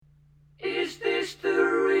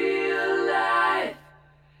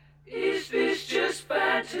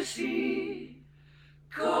sea,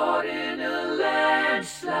 caught in a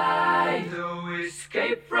landslide, no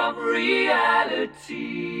escape from reality.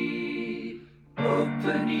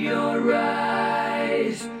 Open your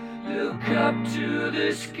eyes, look up to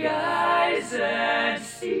the skies and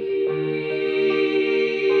see.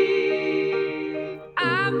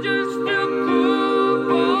 I'm just a poor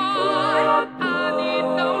boy, I need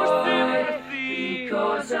no sympathy,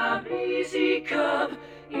 because I'm easy come,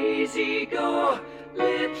 easy go,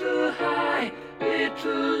 little high,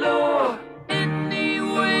 little low. Any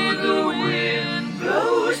way the wind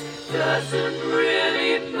blows doesn't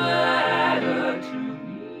really matter to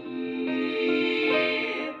me,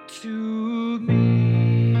 to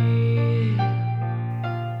me.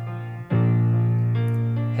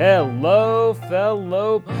 Hello,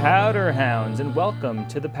 fellow Powder Hounds, and welcome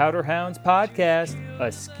to the Powder Hounds Podcast, a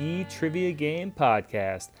ski trivia game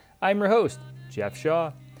podcast. I'm your host, Jeff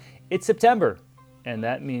Shaw. It's September, and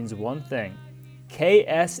that means one thing,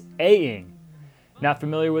 KSAing. Not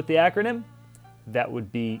familiar with the acronym? That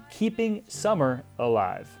would be Keeping Summer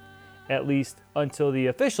Alive, at least until the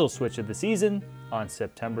official switch of the season on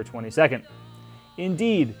September 22nd.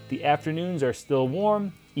 Indeed, the afternoons are still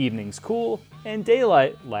warm, evenings cool, and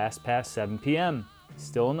daylight lasts past 7 p.m.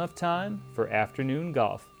 Still enough time for afternoon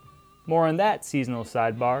golf. More on that seasonal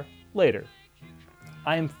sidebar later.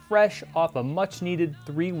 I am fresh off a much-needed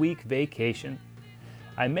 3-week vacation.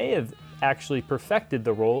 I may have actually perfected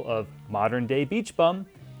the role of modern-day beach bum,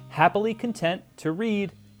 happily content to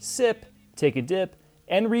read, sip, take a dip,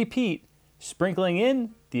 and repeat, sprinkling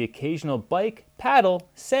in the occasional bike, paddle,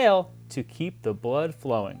 sail to keep the blood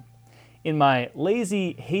flowing. In my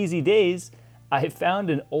lazy, hazy days, I found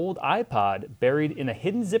an old iPod buried in a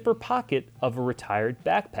hidden zipper pocket of a retired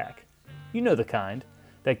backpack. You know the kind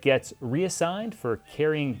that gets reassigned for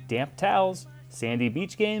carrying damp towels, sandy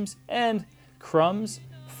beach games, and crumbs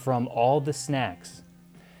from all the snacks.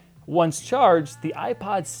 Once charged, the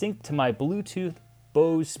iPod synced to my Bluetooth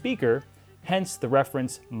Bose speaker, hence the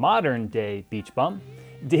reference modern day beach bum,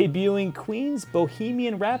 debuting Queen's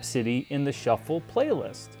Bohemian Rhapsody in the shuffle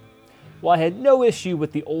playlist. While I had no issue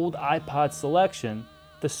with the old iPod selection,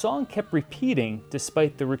 the song kept repeating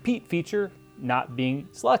despite the repeat feature not being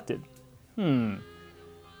selected.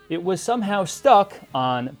 It was somehow stuck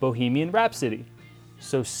on Bohemian Rhapsody.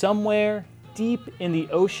 So somewhere deep in the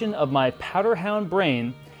ocean of my powderhound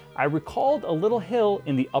brain, I recalled a little hill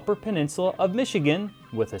in the Upper Peninsula of Michigan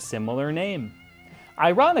with a similar name.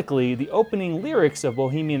 Ironically, the opening lyrics of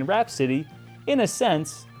Bohemian Rhapsody, in a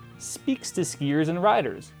sense, speaks to skiers and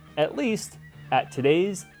riders, at least at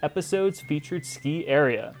today's episode's featured ski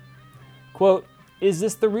area. Quote, "Is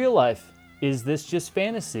this the real life? Is this just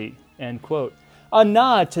fantasy?" End quote. A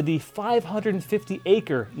nod to the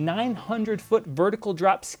 550-acre, 900-foot vertical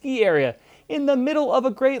drop ski area in the middle of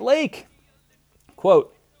a Great Lake.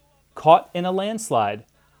 Quote, "Caught in a landslide,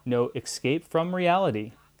 no escape from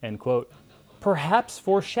reality." End quote. Perhaps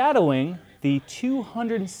foreshadowing the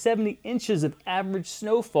 270 inches of average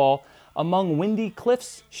snowfall among windy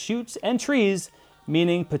cliffs, chutes, and trees,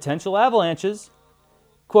 meaning potential avalanches.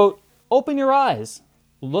 Quote, "Open your eyes,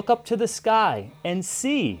 look up to the sky, and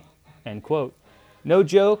see." End quote. No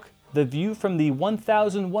joke, the view from the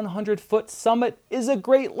 1,100-foot summit is a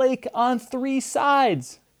Great Lake on 3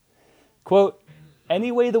 sides. Quote,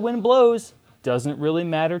 "Any way the wind blows doesn't really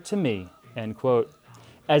matter to me." End quote.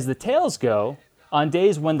 As the tales go, on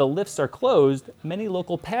days when the lifts are closed, many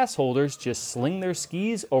local pass holders just sling their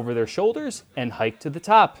skis over their shoulders and hike to the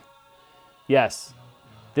top. Yes,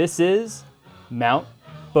 this is Mount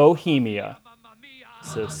Bohemia.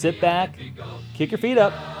 So sit back, kick your feet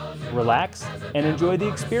up, relax, and enjoy the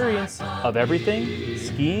experience of everything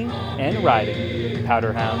skiing and riding.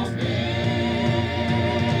 Powder Hounds.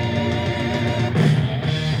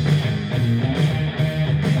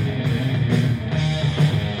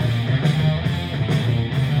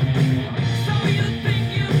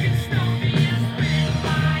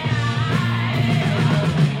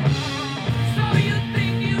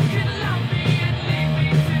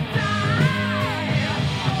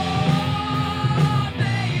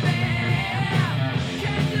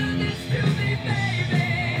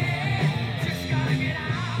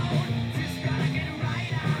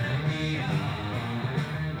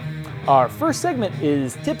 Our first segment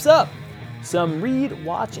is Tips Up, some read,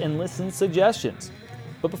 watch, and listen suggestions.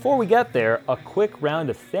 But before we get there, a quick round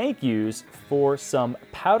of thank yous for some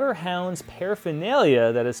Powder Hounds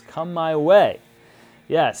paraphernalia that has come my way.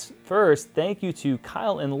 Yes, first, thank you to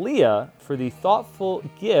Kyle and Leah for the thoughtful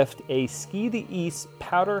gift, a Ski the East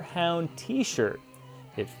Powder Hound t-shirt.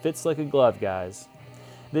 It fits like a glove, guys.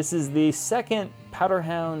 This is the second Powder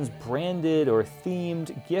Hounds branded or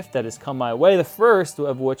themed gift that has come my way. The first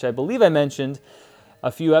of which I believe I mentioned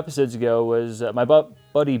a few episodes ago was my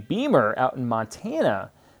buddy Beamer out in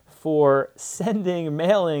Montana for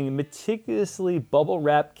mailing meticulously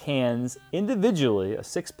bubble-wrapped cans individually, a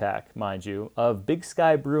six-pack, mind you, of Big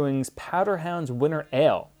Sky Brewing's Powder Hounds Winter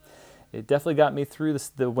Ale. It definitely got me through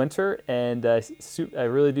the winter, and I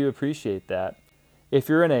really do appreciate that. If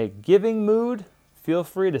you're in a giving mood, feel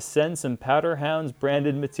free to send some Powder Hounds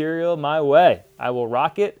branded material my way. I will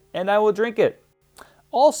rock it, and I will drink it.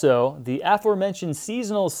 Also, the aforementioned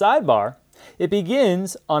seasonal sidebar, it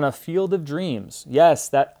begins on a Field of Dreams. Yes,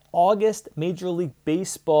 that August Major League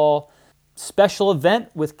Baseball special event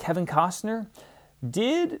with Kevin Costner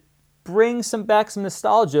did bring back some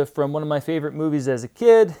nostalgia from one of my favorite movies as a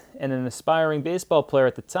kid and an aspiring baseball player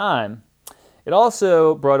at the time. It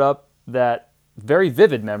also brought up that very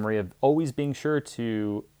vivid memory of always being sure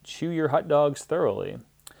to chew your hot dogs thoroughly.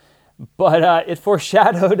 But it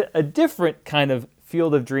foreshadowed a different kind of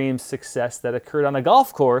Field of Dreams success that occurred on a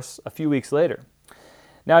golf course a few weeks later.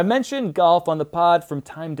 Now, I mentioned golf on the pod from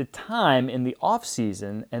time to time in the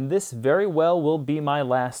off-season, and this very well will be my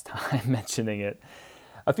last time mentioning it.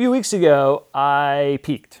 A few weeks ago, I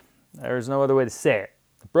peaked. There's no other way to say it.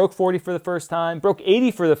 Broke 40 for the first time, broke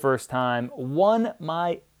 80 for the first time, won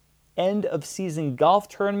my end-of-season golf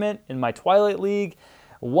tournament in my Twilight League,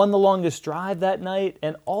 won the longest drive that night,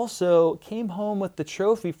 and also came home with the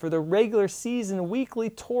trophy for the regular season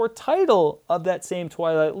weekly tour title of that same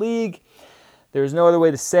Twilight League. There's no other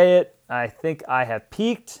way to say it. I think I have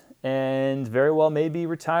peaked and very well may be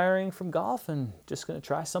retiring from golf and just going to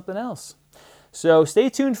try something else. So stay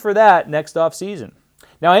tuned for that next off season.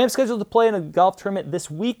 Now, I am scheduled to play in a golf tournament this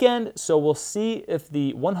weekend, so we'll see if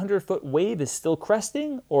the 100-foot wave is still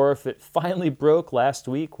cresting or if it finally broke last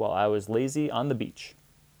week while I was lazy on the beach.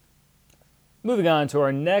 Moving on to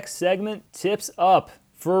our next segment, Tips Up.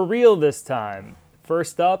 For real this time.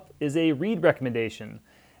 First up is a read recommendation.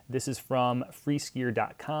 This is from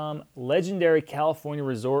freeskier.com. Legendary California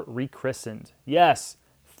resort rechristened. Yes,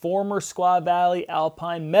 former Squaw Valley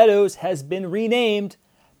Alpine Meadows has been renamed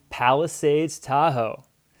Palisades Tahoe.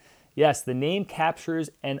 Yes, the name captures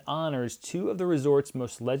and honors two of the resort's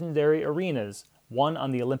most legendary arenas, one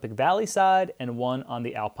on the Olympic Valley side and one on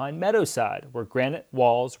the Alpine Meadows side, where granite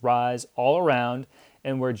walls rise all around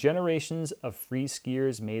and where generations of free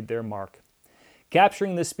skiers made their mark.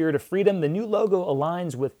 Capturing the spirit of freedom, the new logo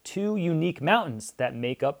aligns with two unique mountains that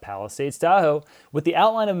make up Palisades Tahoe, with the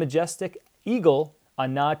outline of majestic eagle, a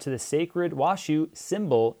nod to the sacred Washoe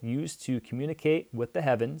symbol used to communicate with the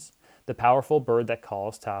heavens, the powerful bird that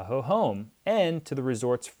calls Tahoe home, and to the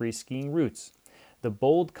resort's free skiing roots. The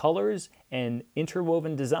bold colors and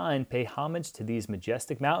interwoven design pay homage to these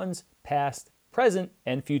majestic mountains, past, present,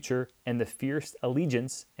 and future, and the fierce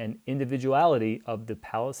allegiance and individuality of the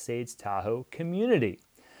Palisades Tahoe community.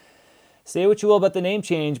 Say what you will about the name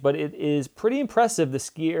change, but it is pretty impressive the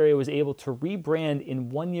ski area was able to rebrand in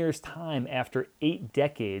 1 year's time after 8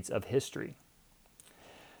 decades of history.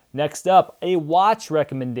 Next up, a watch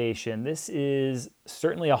recommendation. This is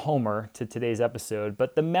certainly a homer to today's episode,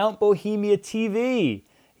 but the Mount Bohemia TV.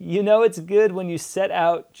 You know it's good when you set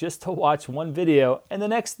out just to watch one video, and the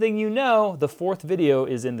next thing you know, the fourth video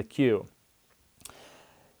is in the queue.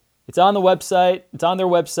 It's on the website. It's on their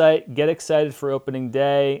website. Get excited for opening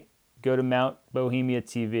day. Go to Mount Bohemia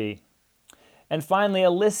TV. And finally, a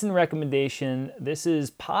listen recommendation. This is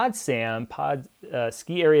PodSam,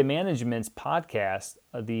 Ski Area Management's podcast,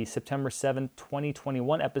 the September 7th,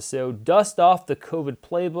 2021 episode, Dust Off the COVID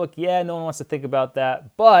Playbook. Yeah, no one wants to think about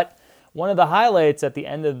that, but one of the highlights at the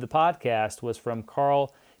end of the podcast was from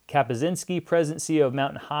Carl Kapazinski, President CEO of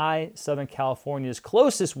Mountain High, Southern California's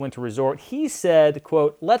closest winter resort. He said,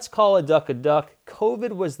 quote, "Let's call a duck a duck.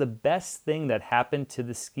 COVID was the best thing that happened to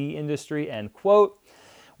the ski industry," end quote.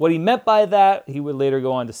 What he meant by that, he would later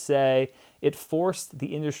go on to say, it forced the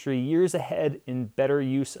industry years ahead in better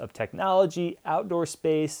use of technology, outdoor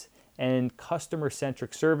space, and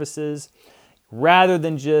customer-centric services, rather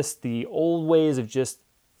than just the old ways of just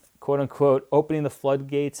quote-unquote, opening the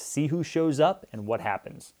floodgates, see who shows up and what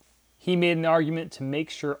happens. He made an argument to make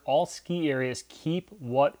sure all ski areas keep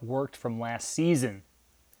what worked from last season.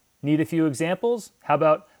 Need a few examples? How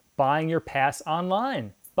about buying your pass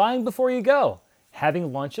online, buying before you go,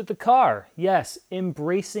 having lunch at the car, yes,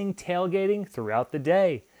 embracing tailgating throughout the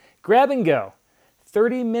day, grab and go,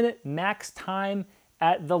 30-minute max time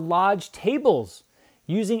at the lodge tables,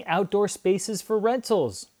 using outdoor spaces for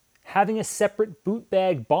rentals, having a separate boot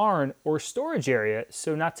bag barn or storage area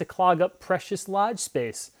so not to clog up precious lodge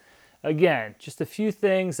space, Again, just a few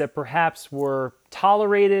things that perhaps were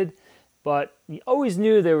tolerated, but you always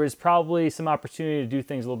knew there was probably some opportunity to do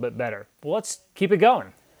things a little bit better. Well, let's keep it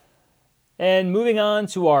going. And moving on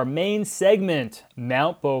to our main segment,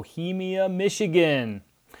 Mount Bohemia, Michigan.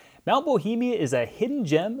 Mount Bohemia is a hidden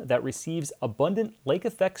gem that receives abundant lake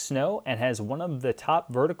effect snow and has one of the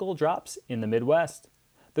top vertical drops in the Midwest.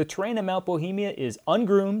 The terrain at Mount Bohemia is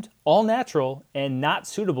ungroomed, all natural, and not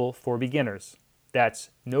suitable for beginners. That's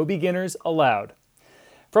no beginners allowed.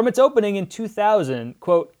 From its opening in 2000,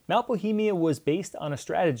 quote, Mount Bohemia was based on a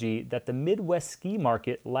strategy that the Midwest ski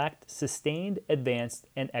market lacked sustained, advanced,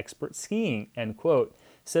 and expert skiing, end quote,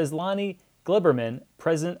 says Lonnie Gleberman,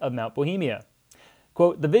 president of Mount Bohemia.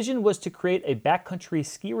 Quote, the vision was to create a backcountry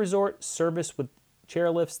ski resort service with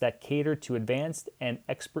chairlifts that catered to advanced and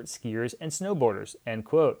expert skiers and snowboarders, end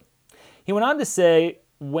quote. He went on to say,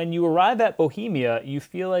 when you arrive at Bohemia, you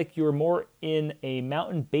feel like you're more in a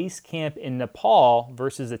mountain base camp in Nepal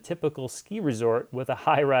versus a typical ski resort with a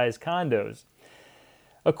high-rise condos.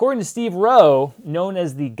 According to Steve Rowe, known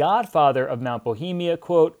as the godfather of Mount Bohemia,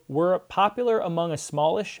 quote, we're popular among a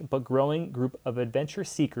smallish but growing group of adventure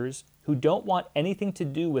seekers who don't want anything to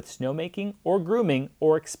do with snowmaking or grooming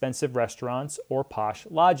or expensive restaurants or posh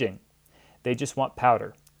lodging. They just want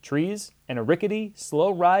powder, trees, and a rickety,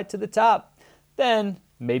 slow ride to the top. Then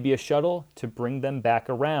maybe a shuttle to bring them back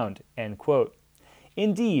around, end quote.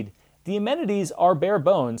 Indeed, the amenities are bare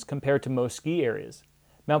bones compared to most ski areas.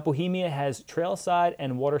 Mount Bohemia has trailside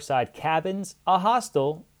and waterside cabins, a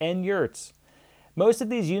hostel, and yurts. Most of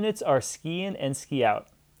these units are ski in and ski out.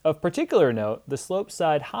 Of particular note, the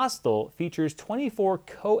Slopeside Hostel features 24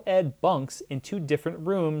 co-ed bunks in 2 different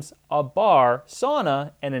rooms, a bar,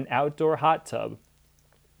 sauna, and an outdoor hot tub.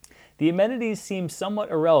 The amenities seem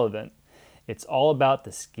somewhat irrelevant. It's all about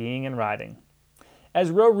the skiing and riding. As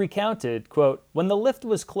Rowe recounted, quote, when the lift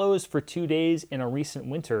was closed for 2 days in a recent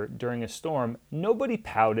winter during a storm, nobody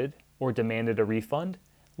pouted or demanded a refund.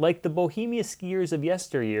 Like the Bohemia skiers of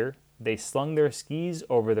yesteryear, they slung their skis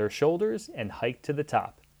over their shoulders and hiked to the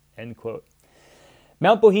top, end quote.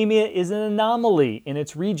 Mount Bohemia is an anomaly in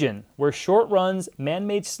its region, where short runs,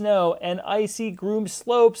 man-made snow, and icy groomed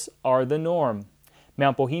slopes are the norm.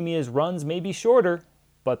 Mount Bohemia's runs may be shorter,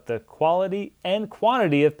 but the quality and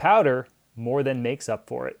quantity of powder more than makes up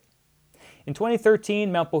for it. In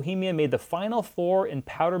 2013, Mount Bohemia made the Final Four in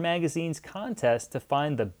Powder Magazine's contest to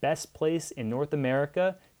find the best place in North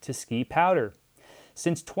America to ski powder.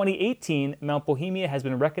 Since 2018, Mount Bohemia has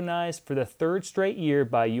been recognized for the 3rd straight year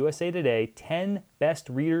by USA Today 10 Best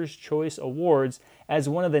Reader's Choice Awards as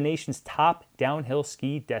one of the nation's top downhill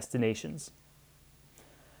ski destinations.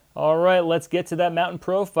 All right, let's get to that mountain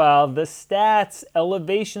profile. The stats: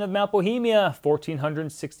 elevation of Mount Bohemia,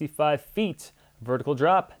 1,465 feet. Vertical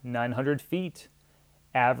drop, 900 feet.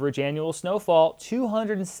 Average annual snowfall,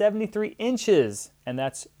 273 inches, and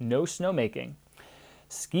that's no snowmaking.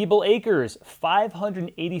 Skiable acres,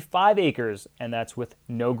 585 acres, and that's with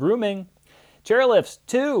no grooming. Chairlifts,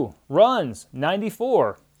 2. Runs,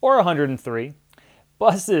 94 or 103.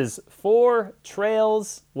 Buses, 4.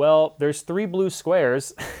 Trails, well, there's 3 blue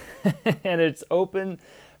squares, and it's open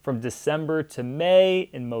from December to May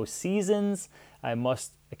in most seasons. I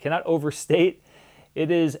cannot overstate, it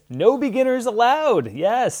is no beginners allowed,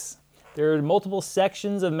 yes. There are multiple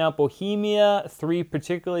sections of Mount Bohemia. 3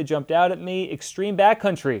 particularly jumped out at me. Extreme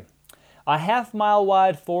backcountry, a half-mile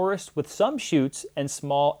wide forest with some chutes and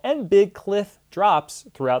small and big cliff drops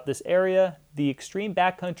throughout this area. The extreme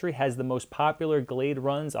backcountry has the most popular glade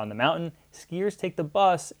runs on the mountain. Skiers take the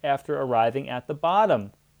bus after arriving at the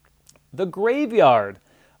bottom. The Graveyard,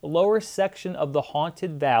 a lower section of the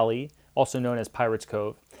Haunted Valley, also known as Pirates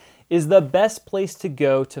Cove, is the best place to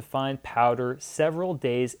go to find powder several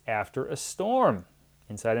days after a storm.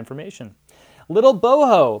 Inside information. Little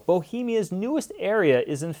Boho, Bohemia's newest area,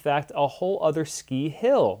 is in fact a whole other ski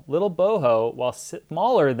hill. Little Boho, while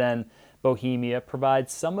smaller than Bohemia,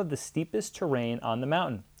 provides some of the steepest terrain on the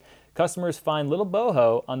mountain. Customers find Little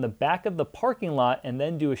Boho on the back of the parking lot and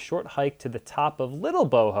then do a short hike to the top of Little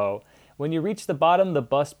Boho. When you reach the bottom, the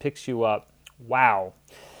bus picks you up. Wow.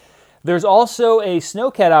 There's also a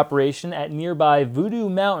snowcat operation at nearby Voodoo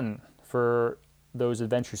Mountain for those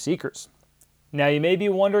adventure seekers. Now you may be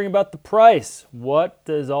wondering about the price. What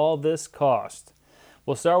does all this cost?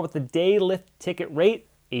 We'll start with the day lift ticket rate,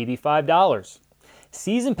 $85.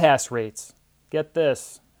 Season pass rates, get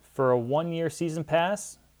this, for a 1-year season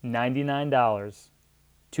pass, $99.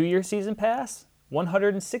 2-year season pass,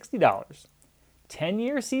 $160.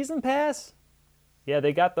 10-year season pass, yeah,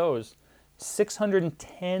 they got those,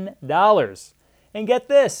 $610. And get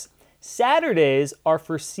this, Saturdays are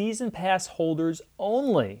for season pass holders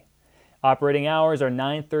only. Operating hours are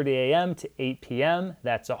 9:30 a.m. to 8 p.m.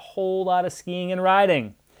 That's a whole lot of skiing and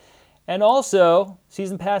riding. And also,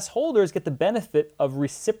 season pass holders get the benefit of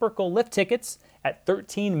reciprocal lift tickets at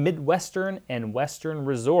 13 Midwestern and Western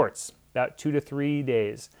resorts, about 2 to 3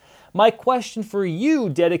 days. My question for you,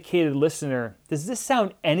 dedicated listener, does this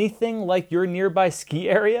sound anything like your nearby ski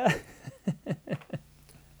area?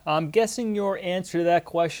 I'm guessing your answer to that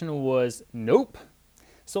question was nope.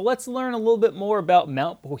 So let's learn a little bit more about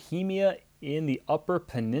Mount Bohemia in the Upper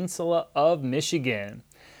Peninsula of Michigan.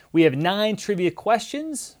 We have 9 trivia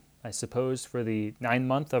questions, I suppose, for the 9th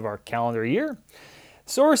month of our calendar year.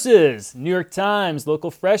 Sources: New York Times, Local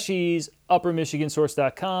Freshies,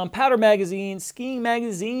 UpperMichiganSource.com, Powder Magazine, Skiing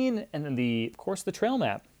Magazine, and then of course, the trail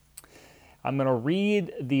map. I'm going to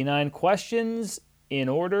read the 9 questions in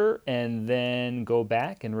order and then go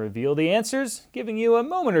back and reveal the answers, giving you a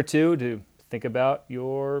moment or two to think about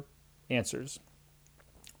your answers.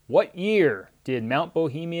 What year did Mount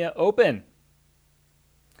Bohemia open?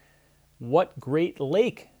 What Great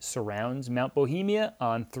Lake surrounds Mount Bohemia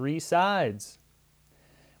on 3 sides?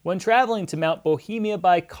 When traveling to Mount Bohemia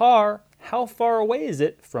by car, how far away is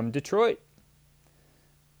it from Detroit?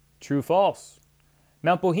 True, false.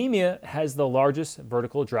 Mount Bohemia has the largest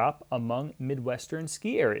vertical drop among Midwestern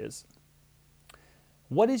ski areas.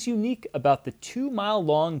 What is unique about the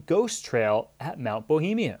 2-mile-long ghost trail at Mount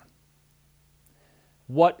Bohemia?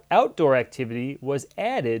 What outdoor activity was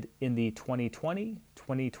added in the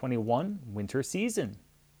 2020-2021 winter season?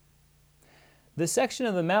 The section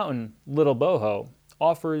of the mountain, Little Boho,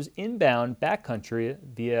 offers inbound backcountry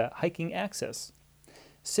via hiking access.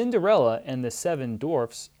 Cinderella and the 7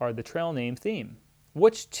 Dwarfs are the trail name theme.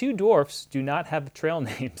 Which 2 dwarfs do not have trail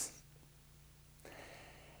names?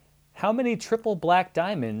 How many triple black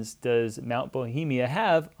diamonds does Mount Bohemia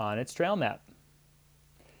have on its trail map?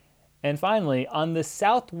 And finally, on the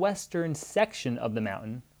southwestern section of the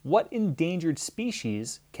mountain, what endangered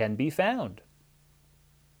species can be found?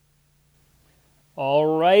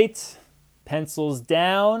 All right, pencils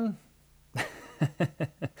down.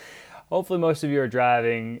 Hopefully most of you are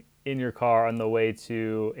driving in your car on the way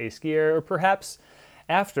to a ski area, or perhaps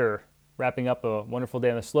after wrapping up a wonderful day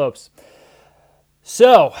on the slopes.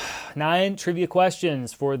 So, 9 trivia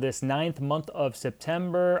questions for this 9th month of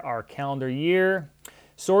September, our calendar year.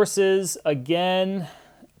 Sources, again,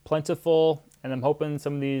 plentiful, and I'm hoping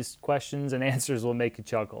some of these questions and answers will make you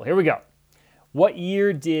chuckle. Here we go. What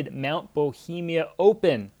year did Mount Bohemia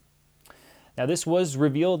open? Now, this was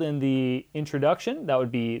revealed in the introduction. That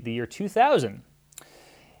would be the year 2000.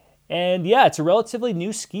 And yeah, it's a relatively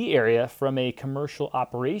new ski area from a commercial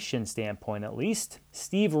operation standpoint, at least.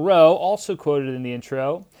 Steve Rowe, also quoted in the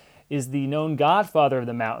intro, is the known godfather of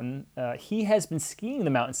the mountain. He has been skiing the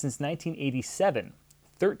mountain since 1987,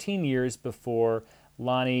 13 years before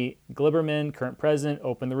Lonnie Glibberman, current president,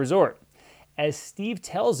 opened the resort. As Steve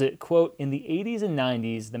tells it, quote, in the 80s and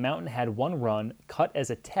 90s, the mountain had one run cut as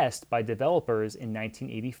a test by developers in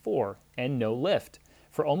 1984 and no lift.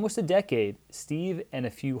 For almost a decade, Steve and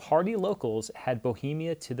a few hardy locals had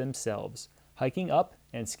Bohemia to themselves, hiking up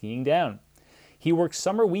and skiing down. He worked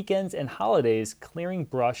summer weekends and holidays clearing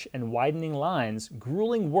brush and widening lines,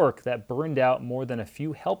 grueling work that burned out more than a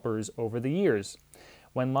few helpers over the years.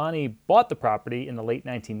 When Lonnie bought the property in the late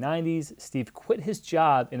 1990s, Steve quit his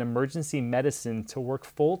job in emergency medicine to work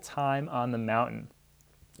full-time on the mountain.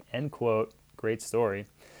 End quote. Great story.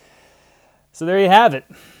 So there you have it.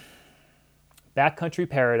 Backcountry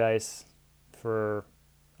paradise for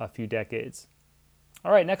a few decades.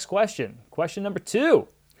 All right, next question. Question number 2.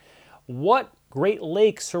 What Great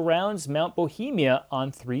Lake surrounds Mount Bohemia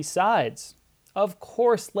on 3 sides? Of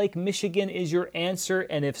course, Lake Michigan is your answer,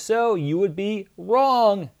 and if so, you would be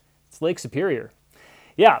wrong. It's Lake Superior.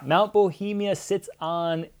 Yeah, Mount Bohemia sits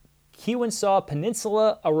on Keweensaw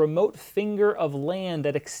Peninsula, a remote finger of land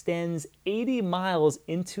that extends 80 miles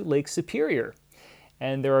into Lake Superior.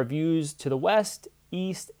 And there are views to the west,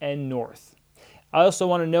 east, and north. I also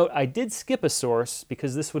want to note I did skip a source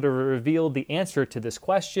because this would have revealed the answer to this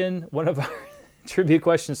question. One of our trivia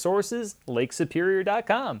question sources,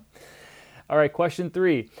 lakesuperior.com. All right, question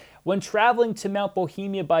 3. When traveling to Mount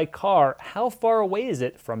Bohemia by car, how far away is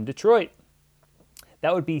it from Detroit?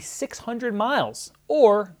 That would be 600 miles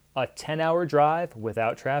or a 10-hour drive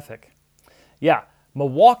without traffic. Yeah,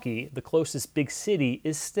 Milwaukee, the closest big city,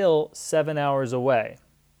 is still 7 hours away.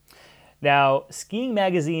 Now, Skiing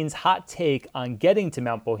Magazine's hot take on getting to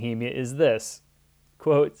Mount Bohemia is this.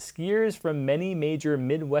 Quote, skiers from many major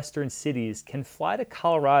Midwestern cities can fly to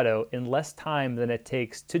Colorado in less time than it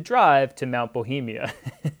takes to drive to Mount Bohemia.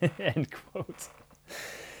 End quote.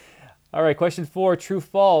 All right, question 4, true,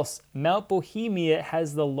 false. Mount Bohemia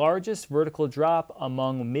has the largest vertical drop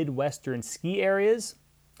among Midwestern ski areas.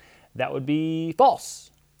 That would be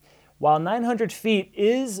false. While 900 feet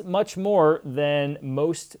is much more than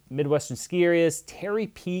most Midwestern ski areas, Terry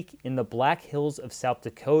Peak in the Black Hills of South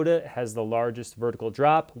Dakota has the largest vertical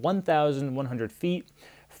drop, 1,100 feet,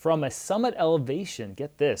 from a summit elevation,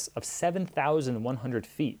 get this, of 7,100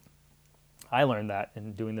 feet. I learned that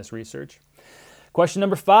in doing this research. Question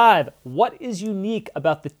number 5, what is unique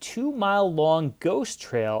about the 2-mile-long ghost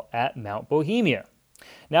trail at Mount Bohemia?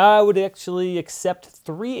 Now, I would actually accept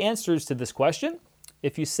 3 answers to this question.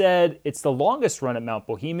 If you said it's the longest run at Mount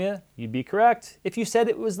Bohemia, you'd be correct. If you said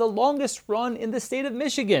it was the longest run in the state of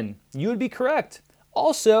Michigan, you would be correct.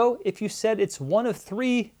 Also, if you said it's one of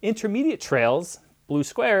 3 intermediate trails, blue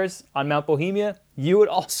squares, on Mount Bohemia, you would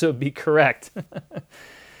also be correct.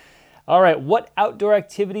 All right, what outdoor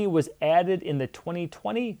activity was added in the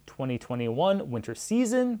 2020-2021 winter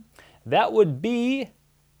season? That would be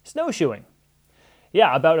snowshoeing.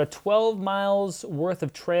 Yeah, about 12 miles worth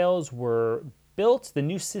of trails were built. The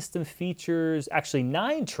new system features actually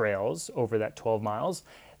 9 trails over that 12 miles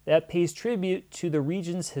that pays tribute to the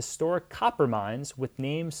region's historic copper mines with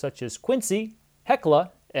names such as Quincy,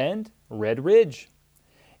 Hecla, and Red Ridge.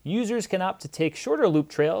 Users can opt to take shorter loop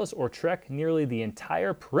trails or trek nearly the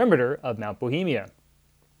entire perimeter of Mount Bohemia.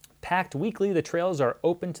 Packed weekly, the trails are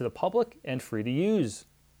open to the public and free to use.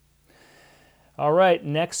 All right,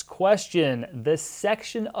 next question. The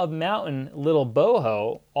section of mountain Little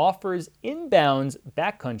Boho offers inbounds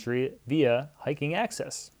backcountry via hiking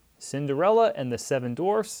access. Cinderella and the 7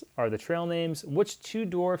 Dwarfs are the trail names. Which 2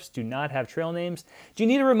 dwarfs do not have trail names? Do you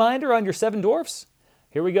need a reminder on your 7 dwarfs?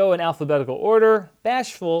 Here we go in alphabetical order.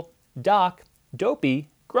 Bashful, Doc, Dopey,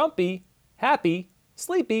 Grumpy, Happy,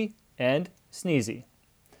 Sleepy, and Sneezy.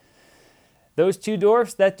 Those 2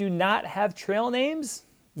 dwarfs that do not have trail names?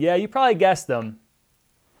 Yeah, you probably guessed them.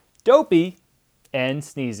 Dopey and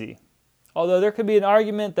Sneezy. Although there could be an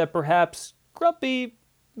argument that perhaps Grumpy,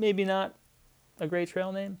 maybe not a great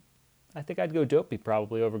trail name. I think I'd go Dopey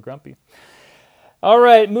probably over Grumpy. All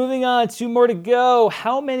right, moving on, 2 more to go.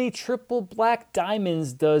 How many triple black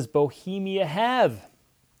diamonds does Bohemia have?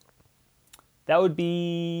 That would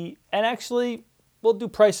be, and actually, we'll do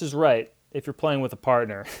Price is Right if you're playing with a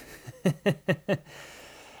partner.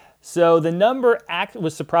 So the number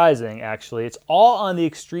was surprising, actually. It's all on the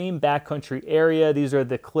extreme backcountry area. These are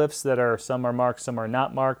the cliffs that are, some are marked, some are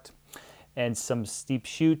not marked, and some steep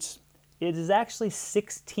chutes. It is actually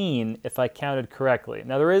 16, if I counted correctly.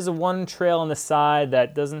 Now, there is one trail on the side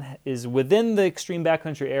that is within the extreme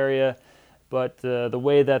backcountry area, but the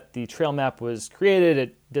way that the trail map was created,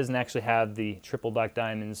 it doesn't actually have the triple black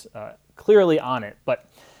diamonds clearly on it. But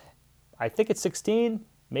I think it's 16.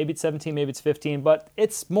 Maybe it's 17, maybe it's 15, but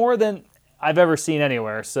it's more than I've ever seen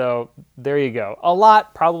anywhere. So there you go. A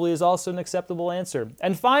lot probably is also an acceptable answer.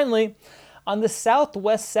 And finally, on the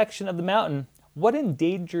southwest section of the mountain, what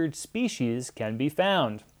endangered species can be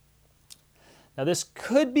found? Now, this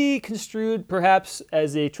could be construed perhaps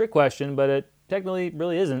as a trick question, but it technically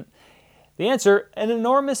really isn't. The answer, an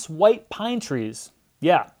enormous white pine trees.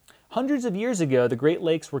 Yeah. Hundreds of years ago, the Great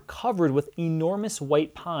Lakes were covered with enormous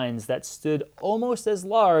white pines that stood almost as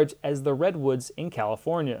large as the redwoods in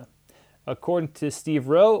California. According to Steve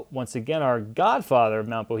Rowe, once again our godfather of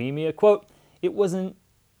Mount Bohemia, quote, it was in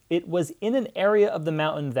an area of the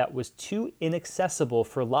mountain that was too inaccessible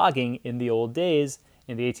for logging in the old days,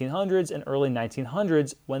 in the 1800s and early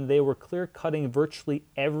 1900s, when they were clear-cutting virtually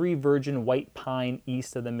every virgin white pine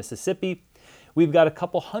east of the Mississippi. We've got a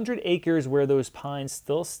couple hundred acres where those pines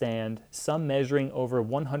still stand, some measuring over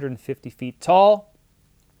 150 feet tall.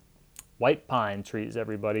 White pine trees,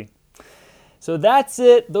 everybody. So that's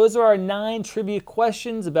it. Those are our 9 trivia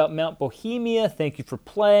questions about Mount Bohemia. Thank you for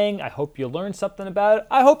playing. I hope you learned something about it.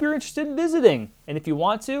 I hope you're interested in visiting. And if you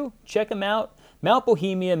want to, check them out. Mount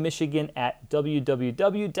Bohemia, Michigan at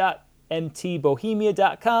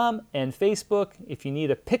www.mtbohemia.com and Facebook. If you need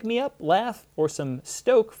a pick-me-up, laugh, or some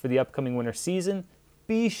stoke for the upcoming winter season,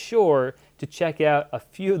 be sure to check out a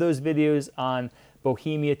few of those videos on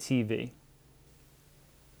Bohemia TV.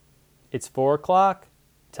 It's 4 o'clock.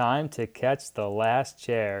 Time to catch the last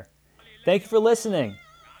chair. Thank you for listening.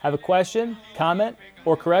 Have a question, comment,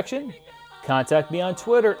 or correction? Contact me on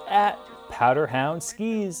Twitter at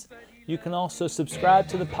PowderhoundSkis. You can also subscribe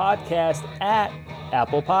to the podcast at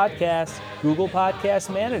Apple Podcasts, Google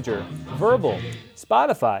Podcast Manager, Verbal,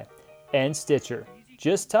 Spotify, and Stitcher.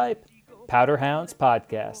 Just type Powderhounds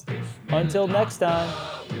Podcast. Until next time,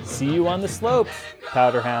 see you on the slopes,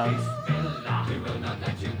 Powderhounds. We will not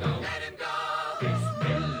let you go. Let him go. We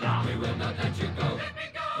will not let you go.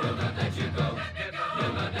 We will not let you go.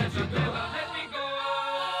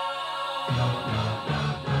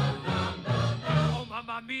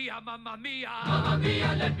 mia, mamma mia. Mamma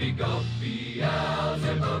mia, let me go.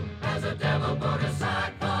 Beelzebub has a devil put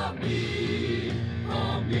aside for